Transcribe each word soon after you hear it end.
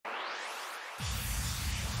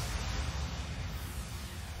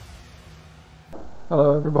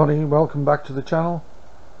Hello everybody, welcome back to the channel.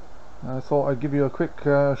 I thought I'd give you a quick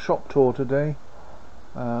shop tour today,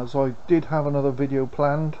 so I did have another video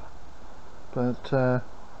planned, but it's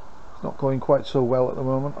not going quite so well at the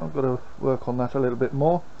moment. I've got to work on that a little bit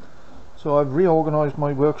more. So I've reorganized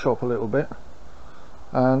my workshop a little bit,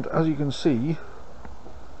 and as you can see,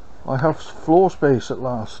 I have floor space at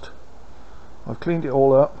last. I've cleaned it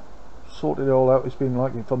all up, sorted it all out. It's been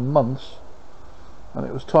like it for months, and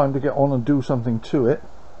it was time to get on and do something to it.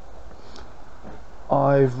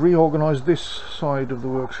 I've reorganized this side of the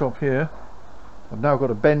workshop here. I've now got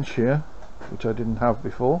a bench here, which I didn't have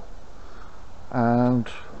before, and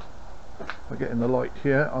if I get in the light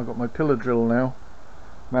here, I've got my pillar drill now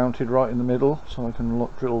mounted right in the middle, so I can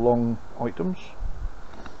drill long items.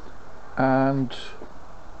 And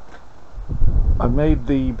I made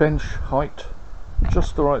the bench height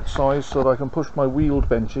just the right size so that I can push my wheeled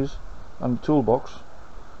benches and the toolbox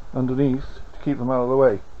underneath to keep them out of the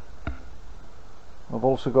way. I've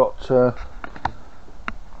also got a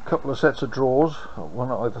couple of sets of drawers,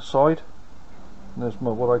 one at either side. And there's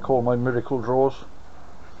what I call my miracle drawers.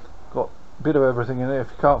 Got a bit of everything in there.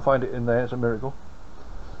 If you can't find it in there, it's a miracle.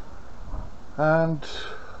 And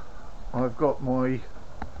I've got my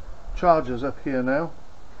chargers up here now,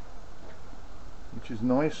 which is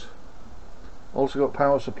nice. Also got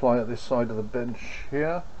power supply at this side of the bench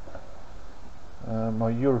here. My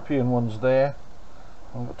European one's there.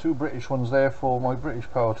 I've got two British ones there for my British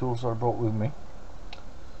power tools that I brought with me.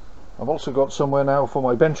 I've also got somewhere now for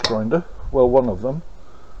my bench grinder, well, one of them,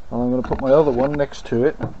 and I'm going to put my other one next to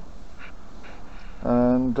it,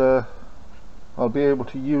 and I'll be able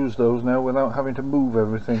to use those now without having to move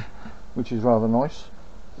everything, which is rather nice.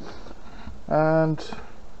 And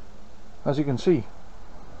as you can see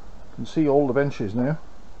all the benches now,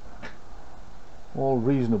 all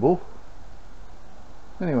reasonable.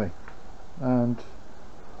 Anyway, and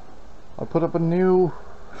I put up a new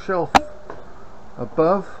shelf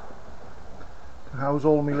above to house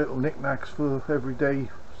all my little knickknacks for everyday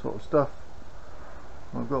sort of stuff.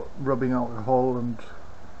 I've got rubbing alcohol and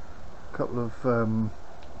a couple of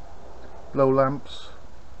blow lamps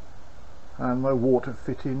and my water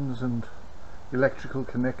fittings and electrical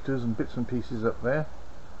connectors and bits and pieces up there,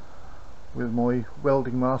 with my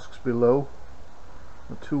welding masks below,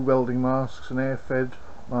 the two welding masks, an air-fed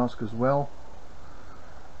mask as well,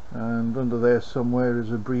 and under there somewhere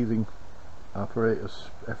is a breathing apparatus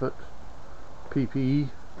effort, PPE,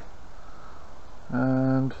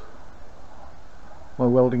 and my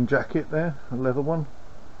welding jacket there, a leather one,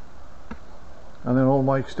 and then all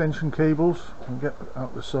my extension cables. I'll get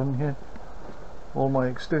out the sun here. All my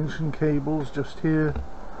extension cables just here,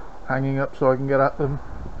 hanging up so I can get at them,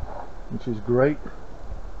 which is great.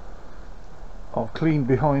 I've cleaned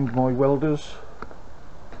behind my welders.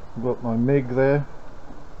 I've got my MIG there.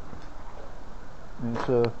 It's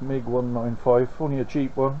a MIG 195, only a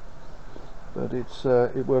cheap one, but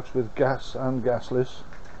it works with gas and gasless.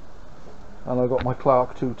 And I've got my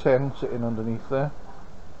Clark 210 sitting underneath there,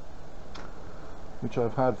 which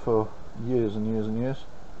I've had for years and years and years.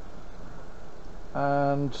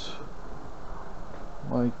 And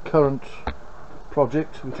my current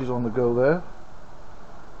project, which is on the go there,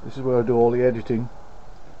 this is where I do all the editing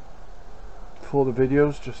for the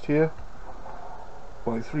videos, just here.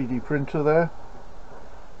 My 3D printer there,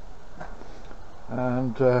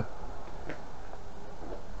 and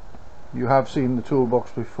you have seen the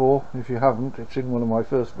toolbox before. If you haven't, it's in one of my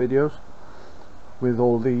first videos with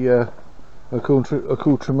all the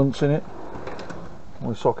accoutrements in it,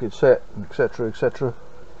 my socket set, etc, etc.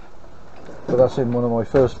 But that's in one of my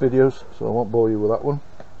first videos, so I won't bore you with that one.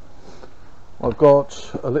 I've got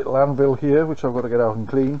a little anvil here which I've got to get out and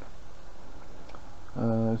clean.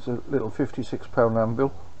 It's a little 56-pound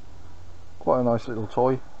anvil, quite a nice little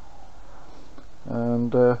toy.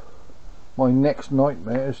 And my next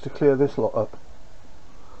nightmare is to clear this lot up.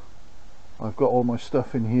 I've got all my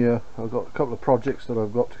stuff in here. I've got a couple of projects that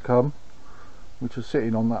I've got to come, which are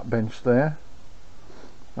sitting on that bench there,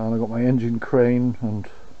 and I've got my engine crane and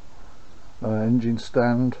engine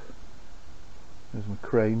stand. There's my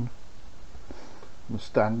crane and the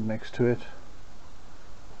stand next to it,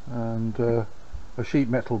 and a sheet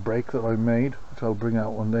metal brake that I made, which I'll bring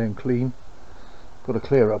out one day and clean. Got to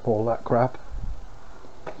clear up all that crap.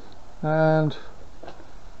 And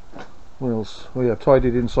what else? Oh yeah, tied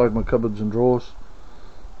it inside my cupboards and drawers,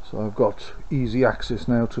 so I've got easy access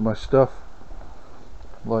now to my stuff.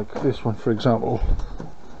 Like this one, for example,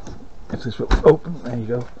 if this will open, there you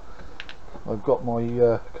go. I've got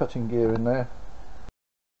my cutting gear in there,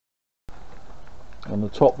 and the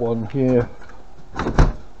top one here,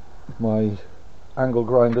 my angle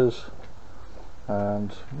grinders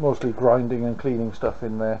and mostly grinding and cleaning stuff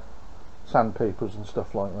in there, sandpapers and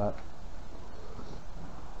stuff like that.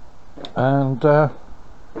 And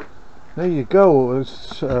there you go.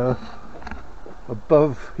 It's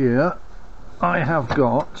above here I have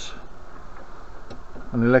got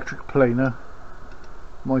an electric planer,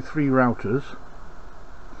 my 3 routers,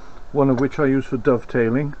 one of which I use for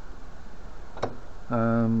dovetailing,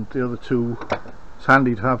 and the other 2, it's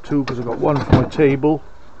handy to have 2 because I've got one for my table,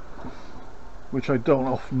 which I don't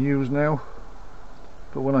often use now,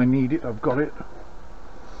 but when I need it I've got it.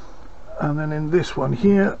 And then in this one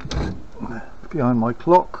here behind my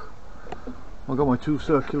clock I've got my 2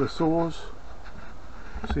 circular saws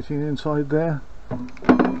sitting inside there.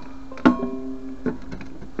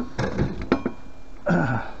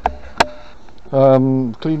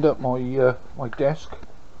 Cleaned up my my desk.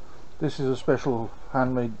 This is a special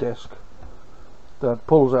handmade desk that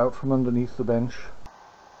pulls out from underneath the bench.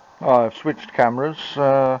 I've switched cameras,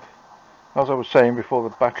 as I was saying before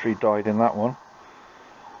the battery died in that one.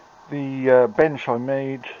 The bench I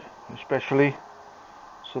made especially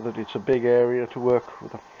so that it's a big area to work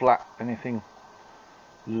with a flat anything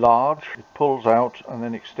large. It pulls out and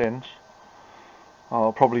then extends.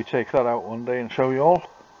 I'll probably take that out one day and show you all.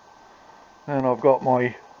 And I've got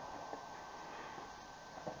my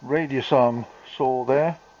radius arm saw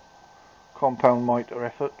there, compound miter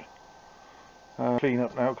effort. Clean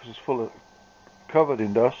up now because it's covered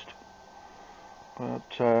in dust, but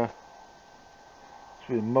it's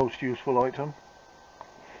the most useful item.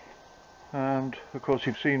 And of course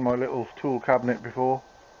you've seen my little tool cabinet before.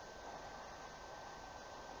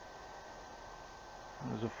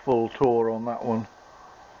 There's a full tour on that one.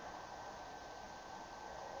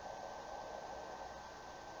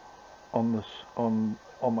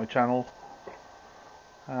 On my channel,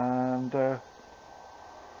 and got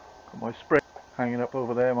my spray hanging up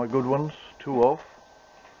over there, my good ones, 2 of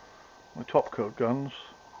my top coat guns,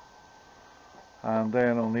 and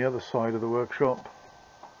then on the other side of the workshop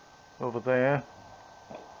over there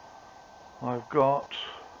I've got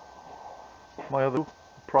my other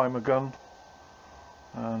primer gun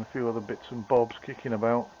and a few other bits and bobs kicking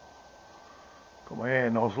about. Got my air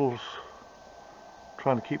nozzles,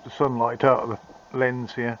 trying to keep the sunlight out of the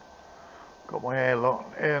lens here. Got my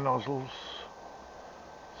air nozzles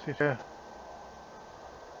sit here,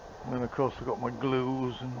 and then of course I've got my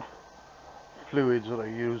glues and fluids that I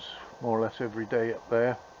use more or less every day up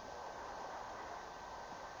there,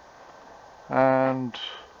 and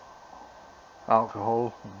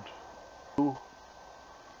alcohol and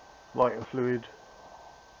lighter fluid,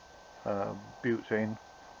 butane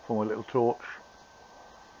for my little torch,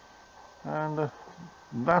 and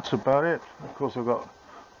that's about it. Of course I've got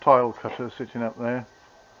tile cutter sitting up there,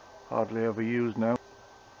 hardly ever used now,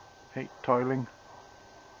 hate tiling.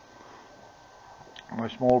 My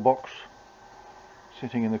small box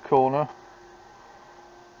sitting in the corner,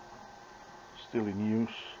 still in use.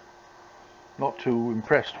 Not too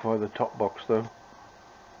impressed by the top box though.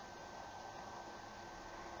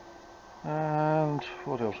 And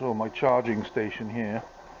what else? Oh, my charging station here.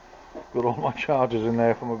 Got all my chargers in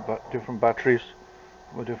there from different batteries,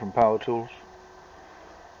 my different power tools,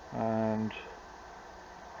 and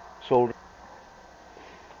solder.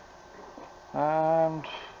 And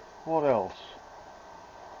what else?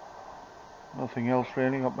 Nothing else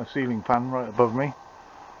really. Got my ceiling fan right above me,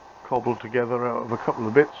 cobbled together out of a couple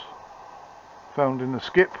of bits found in the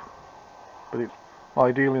skip, but it's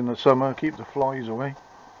ideal in the summer, keep the flies away.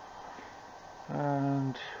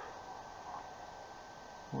 And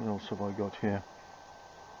what else have I got here?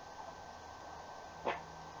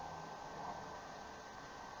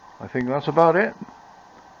 I think that's about it.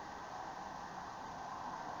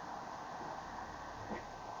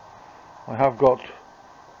 I have got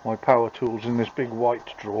my power tools in this big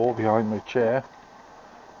white drawer behind my chair.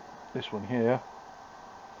 This one here.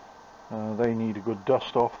 They need a good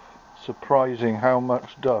dust off. Surprising how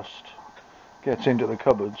much dust gets into the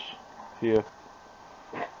cupboards here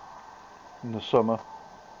in the summer.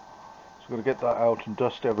 So I've got to get that out and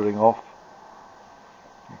dust everything off.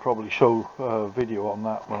 I'll probably show a video on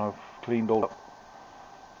that when I've cleaned all up.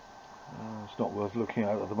 It's not worth looking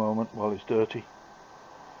at the moment while it's dirty.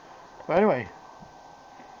 But anyway,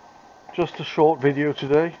 just a short video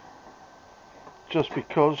today, just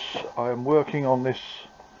because I am working on this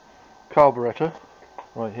carburetor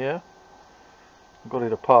right here. I've got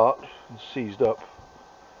it apart and seized up,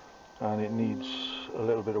 and it needs a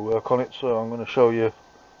little bit of work on it, so I'm going to show you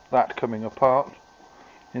that coming apart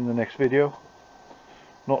in the next video.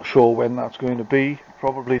 Not sure when that's going to be,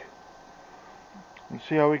 probably. Let's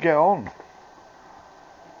see how we get on.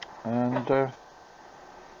 And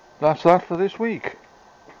that's that for this week.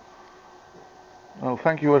 Well,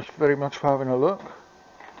 thank you very much for having a look.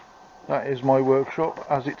 That is my workshop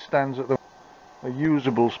as it stands at a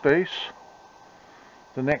usable space.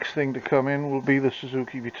 The next thing to come in will be the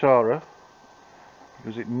Suzuki Vitara,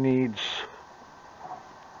 because it needs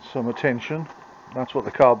some attention. That's what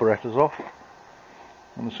the carburettor's off,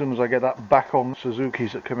 and as soon as I get that back on,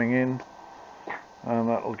 Suzuki's are coming in, and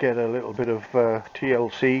that'll get a little bit of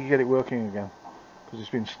TLC, get it working again, because it's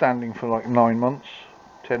been standing for like 9 months,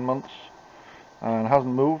 10 months, and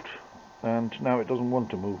hasn't moved, and now it doesn't want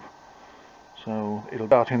to move. So it'll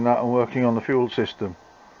start in that and working on the fuel system.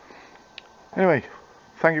 Anyway,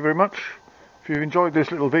 thank you very much. If you've enjoyed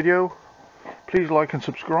this little video, please like and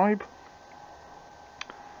subscribe,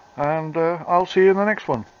 and I'll see you in the next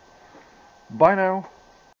one. Bye now.